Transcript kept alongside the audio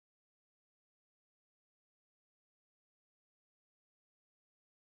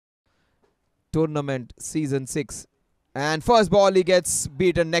tournament season 6. And first ball he gets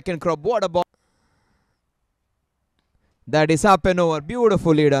beaten neck and crop. What a ball. That is up and over.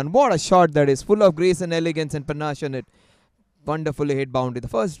 Beautifully done. What a shot that is. Full of grace and elegance and panache on it. Wonderfully hit boundary. The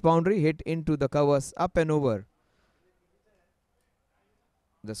first boundary hit into the covers. Up and over.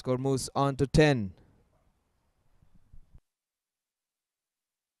 The score moves on to 10.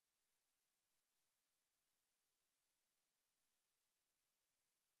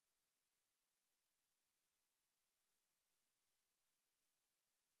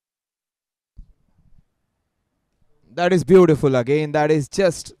 That is beautiful again. That is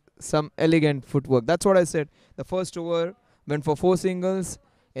just some elegant footwork. That's what I said. The first over went for 4 singles.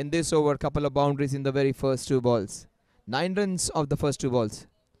 In this over, couple of boundaries in the very first 2 balls. 9 runs of the first 2 balls.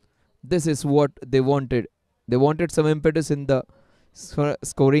 This is what they wanted. They wanted some impetus in the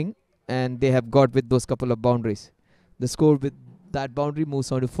scoring, and they have got with those couple of boundaries. The score with that boundary moves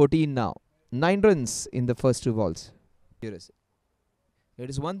on to 14 now. 9 runs in the first 2 balls. It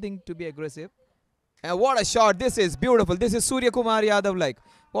is one thing to be aggressive. And what a shot. This is beautiful. This is Surya Kumar Yadav like.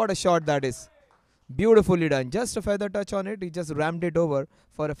 What a shot that is. Beautifully done. Just a feather touch on it. He just rammed it over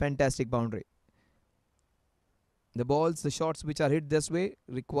for a fantastic boundary. The balls, the shots which are hit this way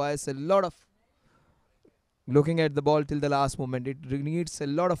requires a lot of looking at the ball till the last moment. It needs a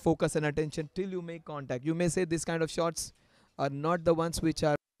lot of focus and attention till you make contact. You may say this kind of shots are not the ones which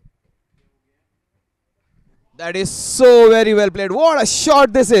are. That is so very well played. What a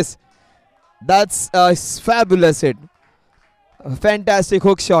shot this is. That's a fabulous hit. A fantastic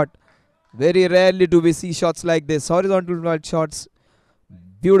hook shot. Very rarely do we see shots like this. Horizontal shots.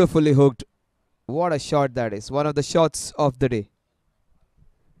 Beautifully hooked. What a shot that is. One of the shots of the day.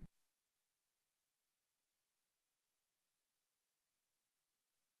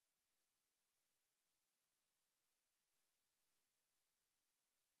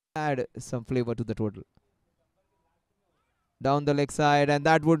 Add some flavor to the total. Down the leg side, and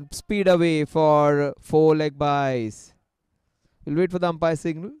that would speed away for 4 leg byes. We'll wait for the umpire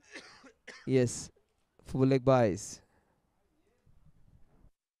signal. Yes, 4 leg byes.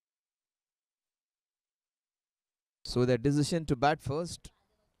 So their decision to bat first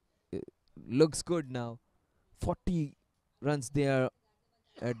looks good now. 40 runs there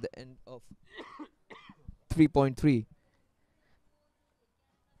at the end of 3.3.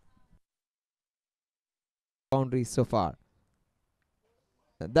 Boundaries so far.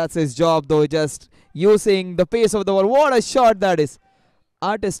 That's his job though, just using the pace of the ball. What a shot that is.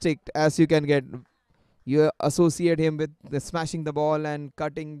 Artistic as you can get. You associate him with the smashing the ball and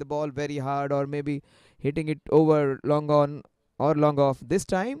cutting the ball very hard, or maybe hitting it over long on or long off. This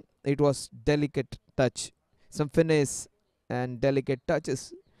time it was delicate touch. Some finesse and delicate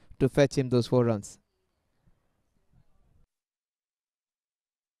touches to fetch him those 4 runs.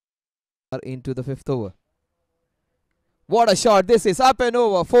 Into the 5th over. What a shot this is. Up and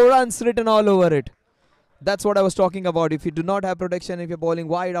over. 4 runs written all over it. That's what I was talking about. If you do not have protection, if you're bowling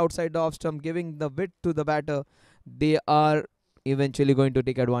wide outside the off stump, giving the width to the batter, they are eventually going to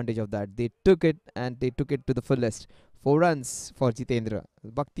take advantage of that. They took it, and they took it to the fullest. 4 runs for Jitendra.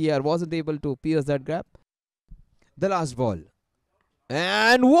 Bakhtiyar wasn't able to pierce that gap. The last ball.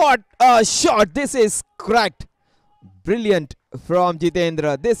 And what a shot. This is cracked. Brilliant from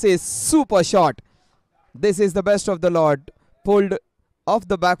Jitendra. This is super shot. This is the best of the lot. Pulled off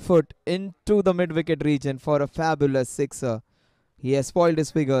the back foot into the mid-wicket region for a fabulous sixer. He has spoiled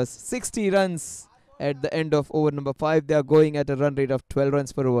his figures. 60 runs at the end of over number 5. They are going at a run rate of 12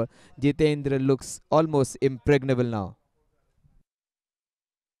 runs per over. Jitendra looks almost impregnable now.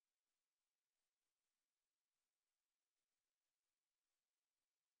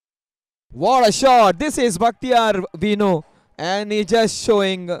 What a shot. This is Bakhtiyar, we know. And he's just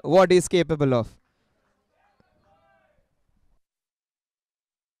showing what he's capable of.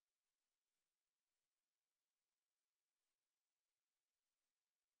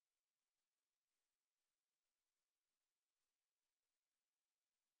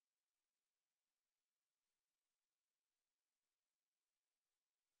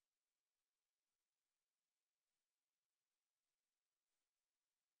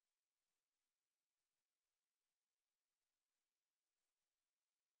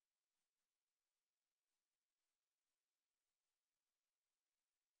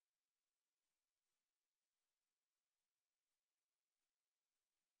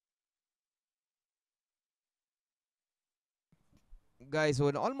 Guys,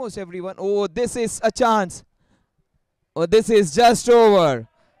 when almost everyone. Oh, this is a chance. Oh, this is just over.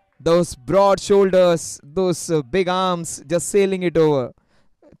 Those broad shoulders, those big arms just sailing it over.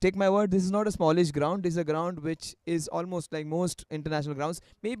 take my word, this is not a smallish ground. This is a ground which is almost like most international grounds,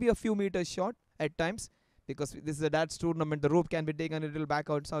 maybe a few meters short at times, because this is a darts tournament. The rope can be taken a little back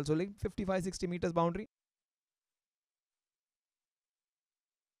out. It's also like 55-60 meters boundary.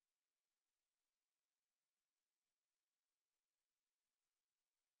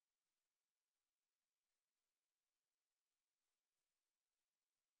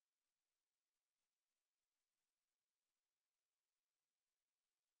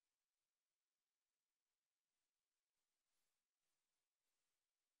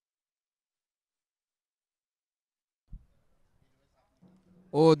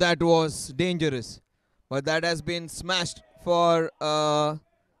 Oh, that was dangerous. But that has been smashed for a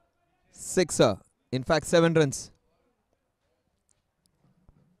sixer. In fact, 7 runs.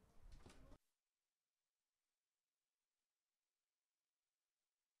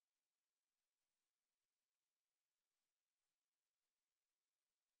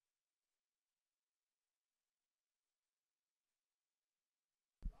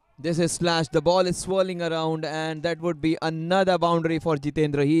 This is slashed. The ball is swirling around, and that would be another boundary for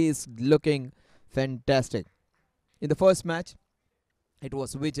Jitendra. He is looking fantastic. In the first match, it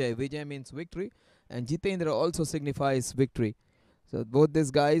was Vijay. Vijay means victory, and Jitendra also signifies victory. So both these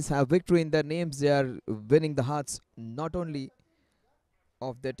guys have victory in their names. They are winning the hearts not only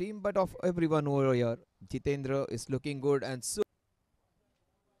of their team but of everyone over here. Jitendra is looking good, and so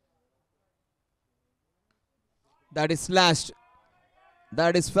that is slashed.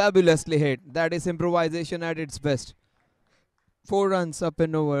 That is fabulously hit. That is improvisation at its best. 4 runs up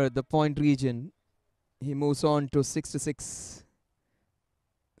and over the point region. He moves on to 66.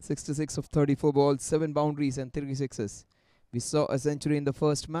 66 of 34 balls, 7 boundaries and 3 sixes. We saw a century in the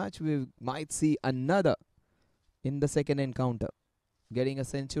first match. We might see another in the second encounter. Getting a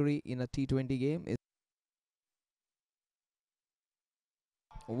century in a T20 game is...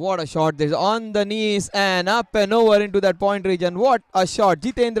 What a shot. There's on the knees and up and over into that point region. What a shot.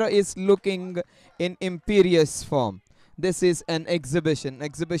 Jitendra is looking in imperious form. This is an exhibition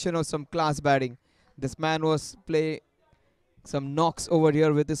of some class batting. This man was playing some knocks over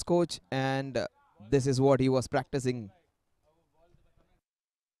here with his coach, and this is what he was practicing.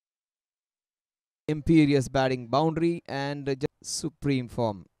 Imperious batting, boundary, and just supreme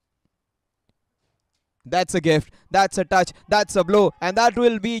form. That's a gift, that's a touch, that's a blow, and that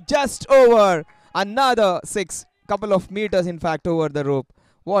will be just over. Another 6, couple of meters in fact over the rope.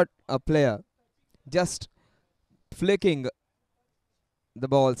 What a player. Just flicking the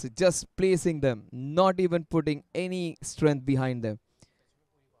balls, just placing them, not even putting any strength behind them.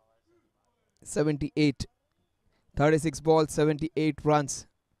 78, 36 balls, 78 runs.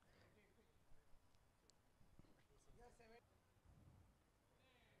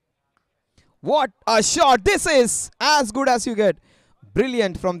 What a shot. This is as good as you get.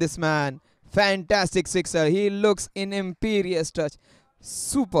 Brilliant from this man. Fantastic sixer. He looks in imperious touch.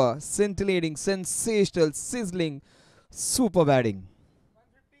 Super scintillating, sensational, sizzling, super batting.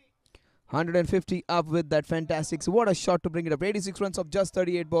 150 up with that fantastic. So what a shot to bring it up. 86 runs of just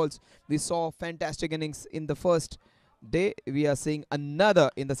 38 balls. We saw fantastic innings in the first day. We are seeing another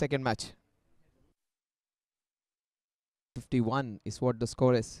in the second match. 51 is what the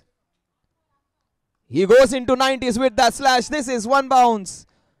score is. He goes into 90s with that slash. This is one bounce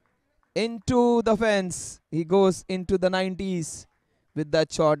into the fence. He goes into the 90s with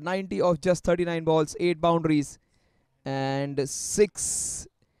that shot. 90 of just 39 balls, 8 boundaries, and 6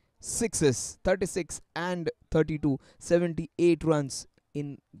 sixes. 36 and 32. 78 runs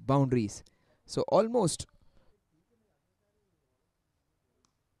in boundaries. So almost.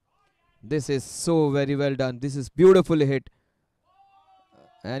 This is so very well done. This is beautifully hit.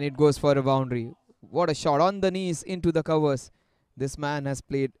 And it goes for a boundary. What a shot on the knees into the covers. This man has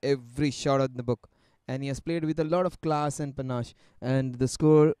played every shot on the book, and he has played with a lot of class and panache. And the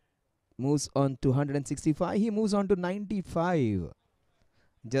score moves on to 165. He moves on to 95.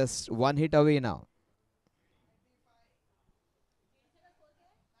 Just one hit away now.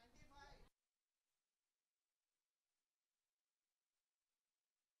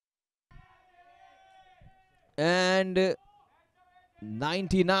 And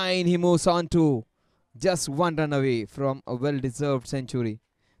 99 he moves on to. Just 1 run away from a well-deserved century.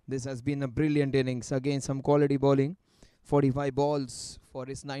 This has been a brilliant innings. Again, some quality bowling. 45 balls for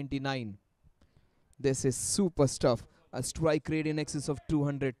his 99. This is super stuff. A strike rate in excess of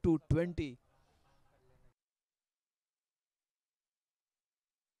 200, 220.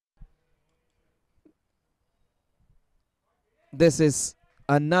 This is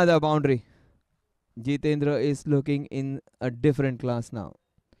another boundary. Jitendra is looking in a different class now.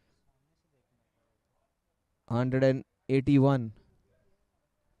 181.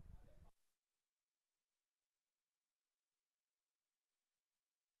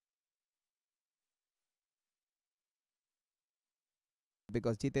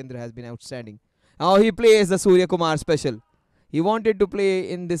 because Jitendra has been outstanding. Now he plays the Surya Kumar special. He wanted to play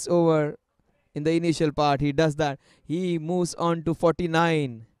in this over in the initial part. He does that. He moves on to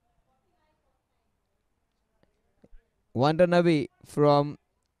 49. One run away from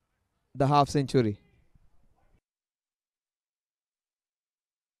the half century.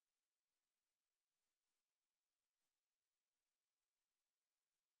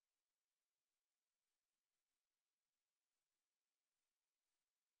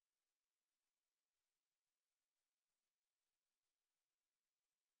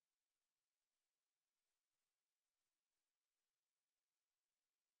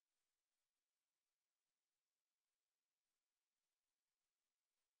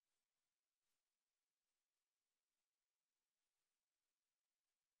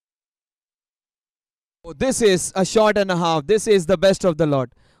 Oh, this is a shot and a half. This is the best of the lot.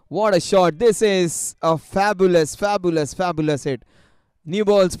 What a shot. This is a fabulous, fabulous, fabulous hit. New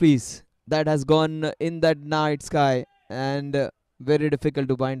balls, please. That has gone in that night sky, and very difficult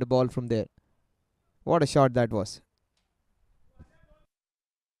to bind the ball from there. What a shot that was.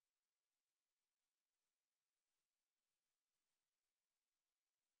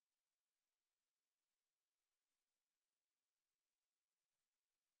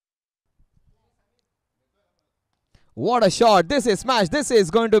 What a shot. This is smash. This is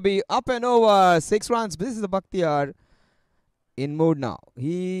going to be up and over. 6 runs. This is the Bakhtiar in mood now.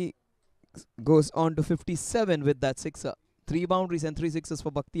 He goes on to 57 with that sixer. 3 boundaries and 3 sixes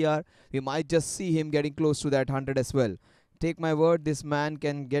for Bakhtiar. We might just see him getting close to that 100 as well. Take my word, this man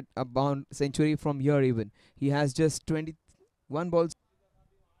can get a bound century from here even. He has just 21 balls.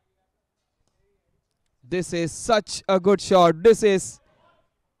 This is such a good shot. This is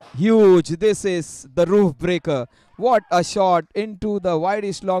huge. This is the roof breaker. What a shot into the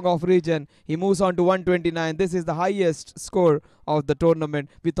widest long off region. He moves on to 129. This is the highest score of the tournament.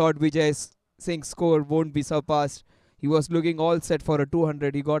 We thought Vijay Singh's score won't be surpassed. He was looking all set for a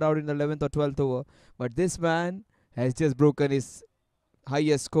 200. He got out in the 11th or 12th over. But this man has just broken his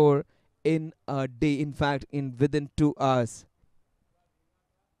highest score in a day. In fact, in within 2 hours.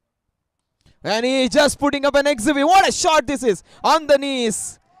 And he's just putting up an exhibit. What a shot this is. On the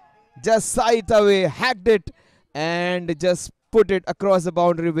knees. Just sight away. Hacked it. And just put it across the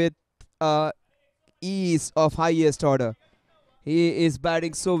boundary with ease of highest order. He is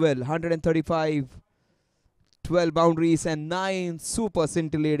batting so well. 135, 12 boundaries and 9 super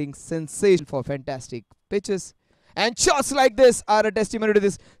scintillating sensational for fantastic pitches. And shots like this are a testimony to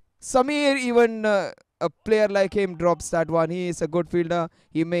this. Samir, even a player like him, drops that one. He is a good fielder.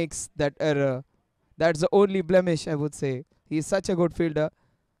 He makes that error. That's the only blemish, I would say. He is such a good fielder.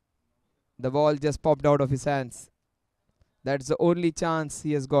 The ball just popped out of his hands. That's the only chance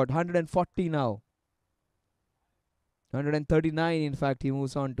he has got. 140 now. 139 in fact he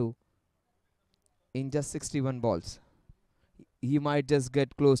moves on to. In just 61 balls. He might just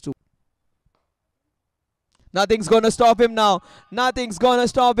get close to. Nothing's gonna stop him now. Nothing's gonna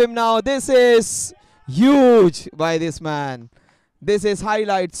stop him now. This is huge by this man. This is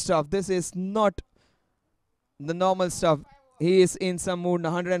highlight stuff. This is not the normal stuff. He is in some mood.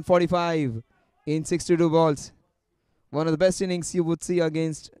 145 in 62 balls. One of the best innings you would see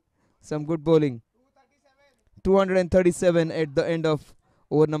against some good bowling. 237 at the end of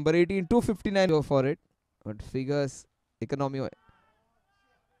over number 18. 259 for it. But figures economy.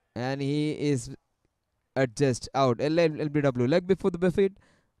 And he is adjust out. LBW. Leg before the buffet.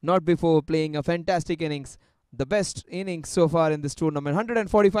 Not before playing a fantastic innings. The best innings so far in this tournament.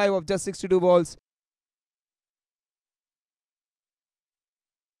 145 of just 62 balls.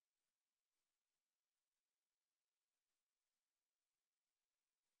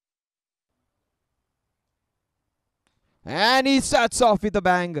 And he starts off with a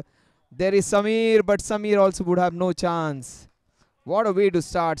bang. There is Samir, but Samir also would have no chance. What a way to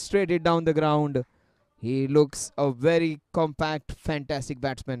start. Straight it down the ground. He looks a very compact, fantastic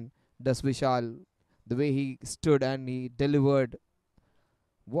batsman. Does Vishal. The way he stood and he delivered.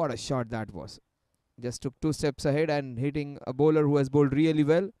 What a shot that was. Just took 2 steps ahead and hitting a bowler who has bowled really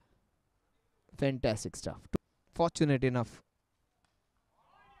well. Fantastic stuff. Fortunate enough.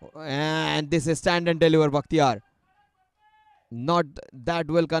 And this is stand and deliver Bakhtiar. Not that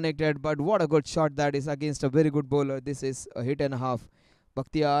well connected, but what a good shot that is against a very good bowler. This is a hit and a half.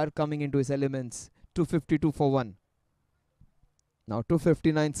 Bakhtiar coming into his elements. 252 for 1. Now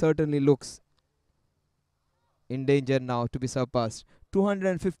 259 certainly looks in danger now to be surpassed.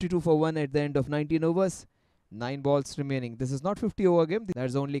 252 for 1 at the end of 19 overs. 9 balls remaining. This is not 50 over game.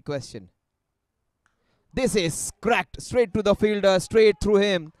 That's the only question. This is cracked straight to the fielder, straight through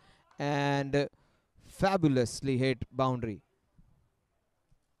him. And fabulously hit boundary.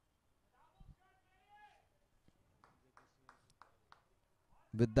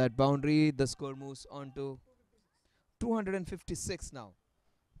 With that boundary, the score moves on to 256 now.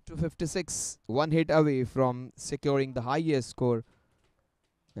 256, one hit away from securing the highest score.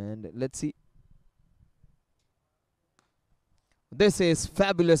 And let's see. This is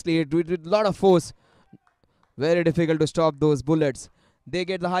fabulously hit with a lot of force. Very difficult to stop those bullets. They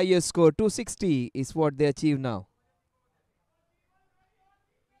get the highest score. 260 is what they achieve now.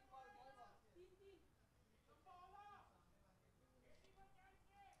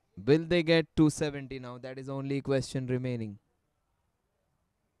 Will they get 270 now? That is only question remaining.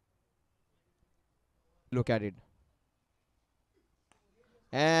 Look at it.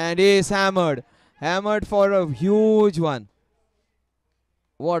 And he's hammered. Hammered for a huge one.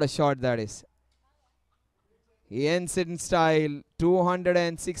 What a shot that is. He ends it in style.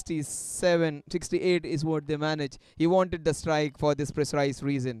 267, 68 is what they manage. He wanted the strike for this precise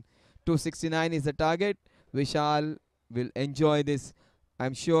reason. 269 is the target. Vishal will enjoy this.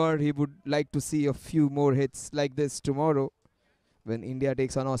 I'm sure he would like to see a few more hits like this tomorrow when India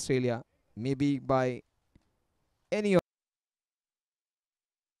takes on Australia. Maybe by any of.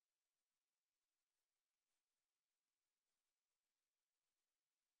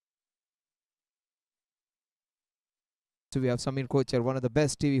 So we have Samir Kochar, one of the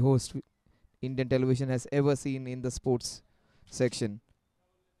best TV hosts Indian television has ever seen in the sports section.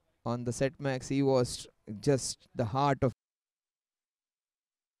 On the set max, he was just the heart of.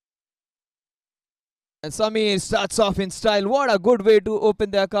 And Samir starts off in style. What a good way to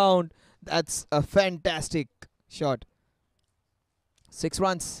open the account. That's a fantastic shot. 6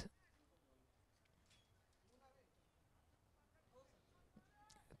 runs.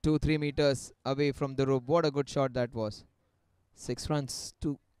 2-3 meters away from the rope. What a good shot that was. 6 runs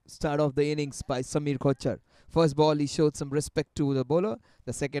to start off the innings by Samir Kochar. First ball, he showed some respect to the bowler.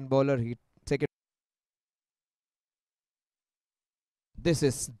 The second bowler, he second. This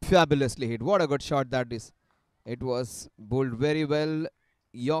is fabulously hit. What a good shot that is. It was bowled very well.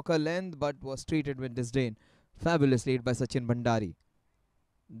 Yorker length, but was treated with disdain. Fabulously hit by Sachin Bhandari.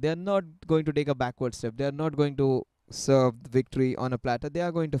 They are not going to take a backward step. They are not going to serve victory on a platter. They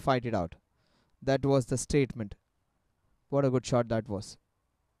are going to fight it out. That was the statement. What a good shot that was.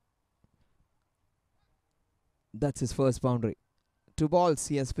 That's his first boundary. 2 balls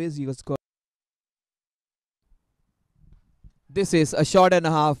he has faced. He has got. This is a shot and a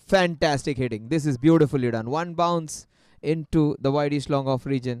half. Fantastic hitting. This is beautifully done. One bounce into the wideish long off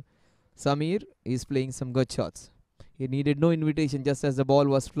region. Samir is playing some good shots. He needed no invitation just as the ball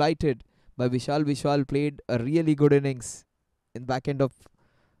was flighted by Vishal. Vishal played a really good innings in back end of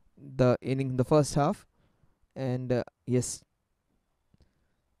the inning, the first half. And yes,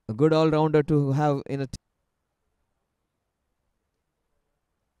 a good all-rounder to have in a team.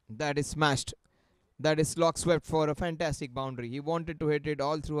 That is smashed. That is lock swept for a fantastic boundary. He wanted to hit it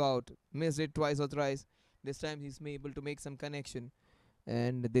all throughout. Missed it twice or thrice. This time he's able to make some connection.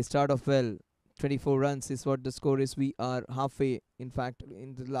 And they start off well. 24 runs is what the score is. We are halfway, in fact,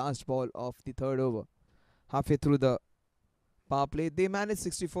 in the last ball of the third over. Halfway through the power play. They managed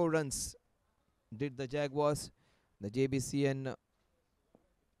 64 runs. Did the Jaguars. The Jbcn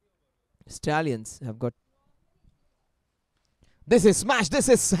Stallions have got. This is smashed. This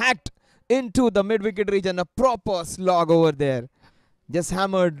is hacked into the mid-wicket region. A proper slog over there. Just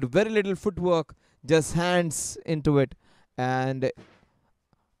hammered. Very little footwork. Just hands into it. And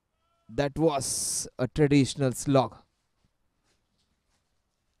that was a traditional slog.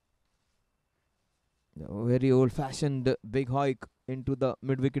 A very old-fashioned big hike into the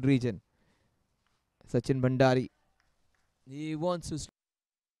mid-wicket region. Sachin Bhandari. He wants to.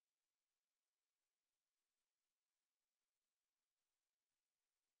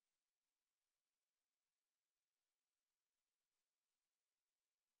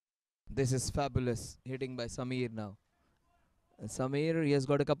 This is fabulous hitting by Samir now. Samir, he has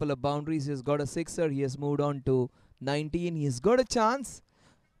got a couple of boundaries. He has got a sixer. He has moved on to 19. He's got a chance.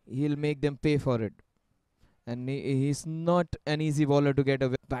 He'll make them pay for it. And he's not an easy bowler to get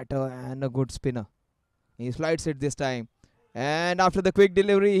a batter and a good spinner. He slides it this time. And after the quick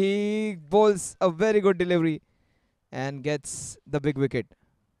delivery, he bowls a very good delivery and gets the big wicket.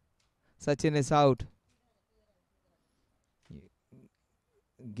 Sachin is out.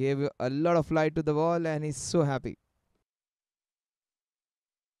 Gave a lot of flight to the ball and he's so happy.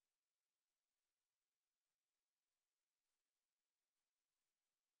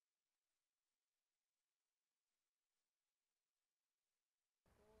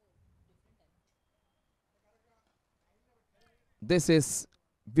 This is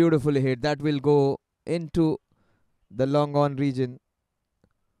beautifully hit. That will go into the long on region.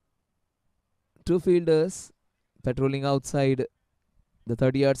 2 fielders patrolling outside The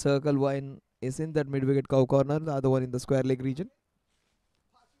 30-yard circle, one is in that mid-wicket cow corner, the other one in the square leg region.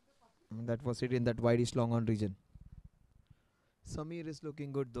 That was it in that wideish long on region. Samir is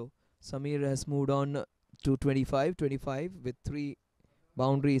looking good though. Samir has moved on to 25 with 3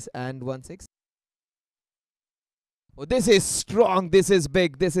 boundaries and 1 6. Oh, this is strong, this is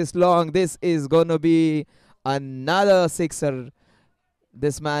big, this is long, this is gonna be another sixer.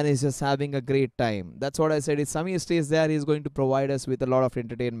 This man is just having a great time. That's what I said. If Samir stays there, he's going to provide us with a lot of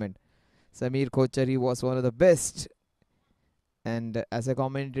entertainment. Samir Kochari was one of the best. And as a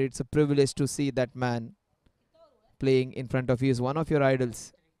commentator, it's a privilege to see that man playing in front of you. Is one of your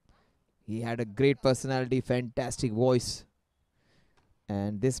idols. He had a great personality, fantastic voice.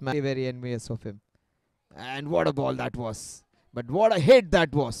 And this man is very envious of him. And what a ball that was. But what a hit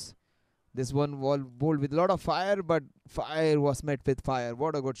that was. This one ball bowled with a lot of fire, but fire was met with fire.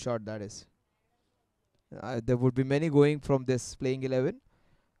 What a good shot that is. There would be many going from this playing 11.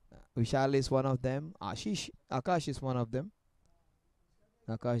 Vishal is one of them. Akash is one of them.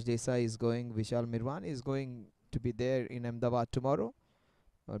 Akash Desai is going. Vishal Mirwan is going to be there in Ahmedabad tomorrow.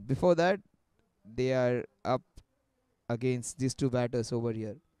 But before that, they are up against these 2 batters over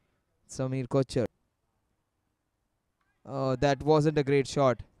here. Samir Kochar. Oh, that wasn't a great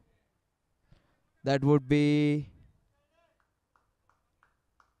shot. That would be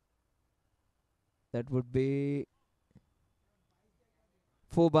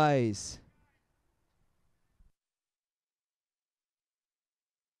 4 byes.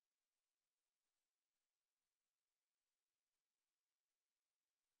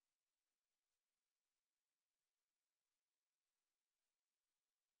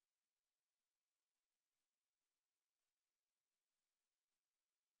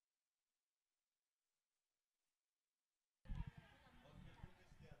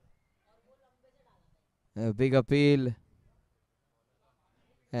 A big appeal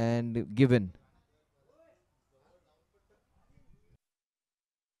and given.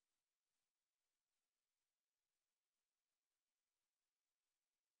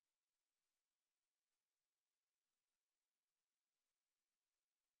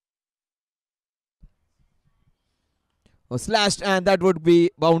 Oh, slashed, and that would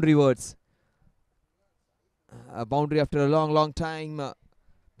be boundary words. A boundary after a long, long time.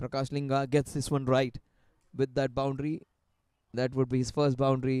 Prakash Linga gets this one right with that boundary. That would be his first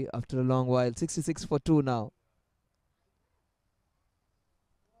boundary after a long while. 66 for 2 now.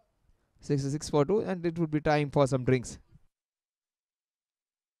 66 for 2, and it would be time for some drinks.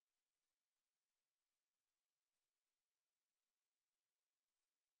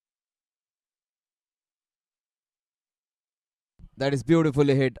 That is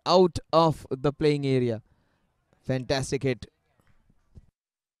beautifully hit out of the playing area. Fantastic hit.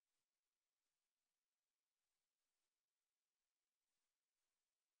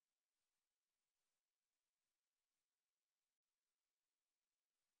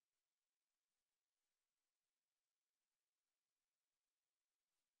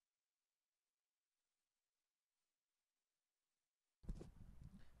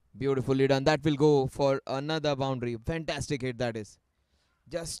 Beautifully done. That will go for another boundary. Fantastic hit that is.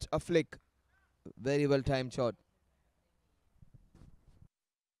 Just a flick. Very well timed shot.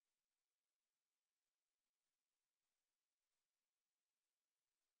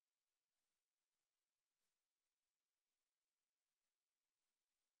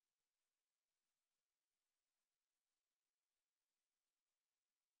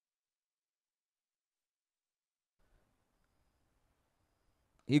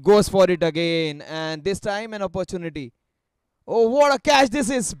 He goes for it again, and this time an opportunity. Oh, what a catch this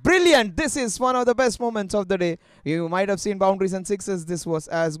is. Brilliant. This is one of the best moments of the day. You might have seen boundaries and sixes. This was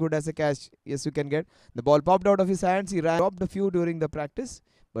as good as a catch yes you can get. The ball popped out of his hands. He ran, dropped a few during the practice,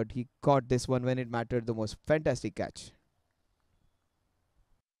 but he caught this one when it mattered the most. Fantastic catch.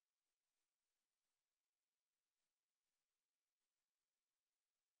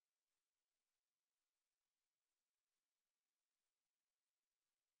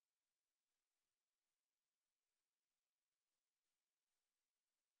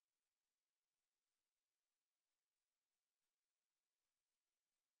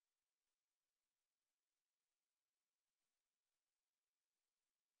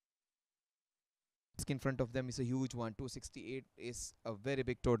 In front of them is a huge one. 268 is a very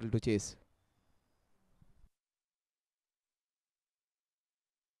big total to chase.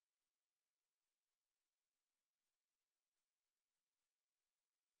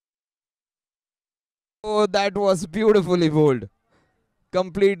 Oh, that was beautifully bowled.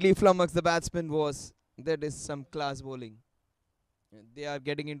 Completely flummoxed the batsman was. That is some class bowling. They are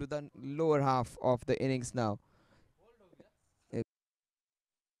getting into the lower half of the innings now.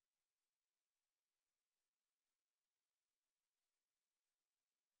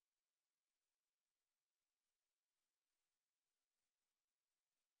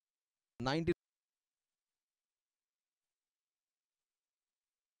 90.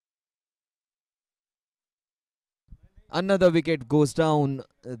 Another wicket goes down.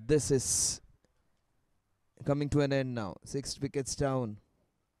 This is coming to an end now. 6 wickets down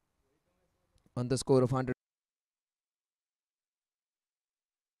on the score of 100.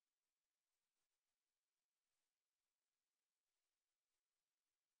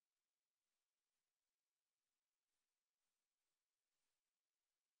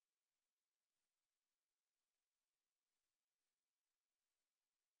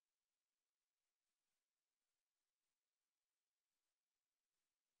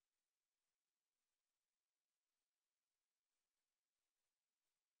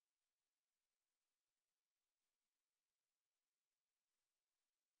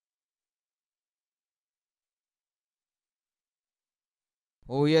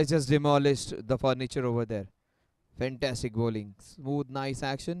 Oh, he has just demolished the furniture over there. Fantastic bowling. Smooth, nice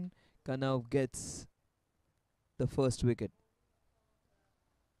action. Kanav gets the first wicket.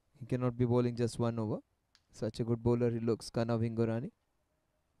 He cannot be bowling just one over. Such a good bowler he looks, Kanav Hingorani.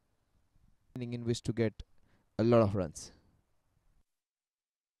 In wish to get a lot of runs.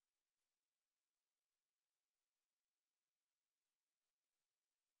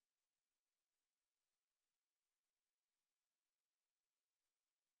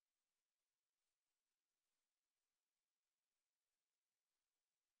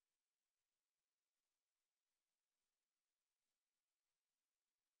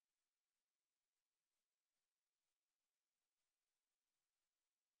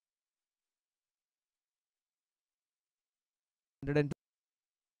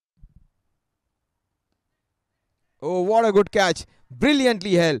 Oh, what a good catch.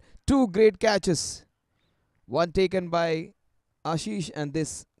 Brilliantly held. Two great catches. One taken by Ashish and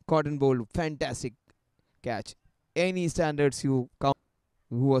this cotton bowl. Fantastic catch. Any standards you count,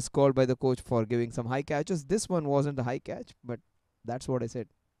 who was called by the coach for giving some high catches. This one wasn't a high catch, but that's what I said.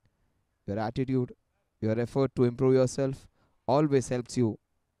 Your attitude, your effort to improve yourself always helps you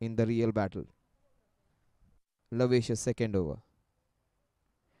in the real battle. Lavish's second over.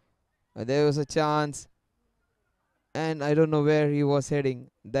 There was a chance, and I don't know where he was heading.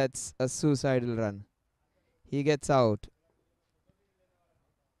 That's a suicidal run. He gets out.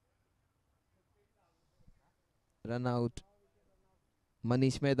 Run out.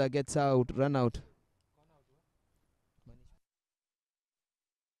 Manish Mehta gets out. Run out.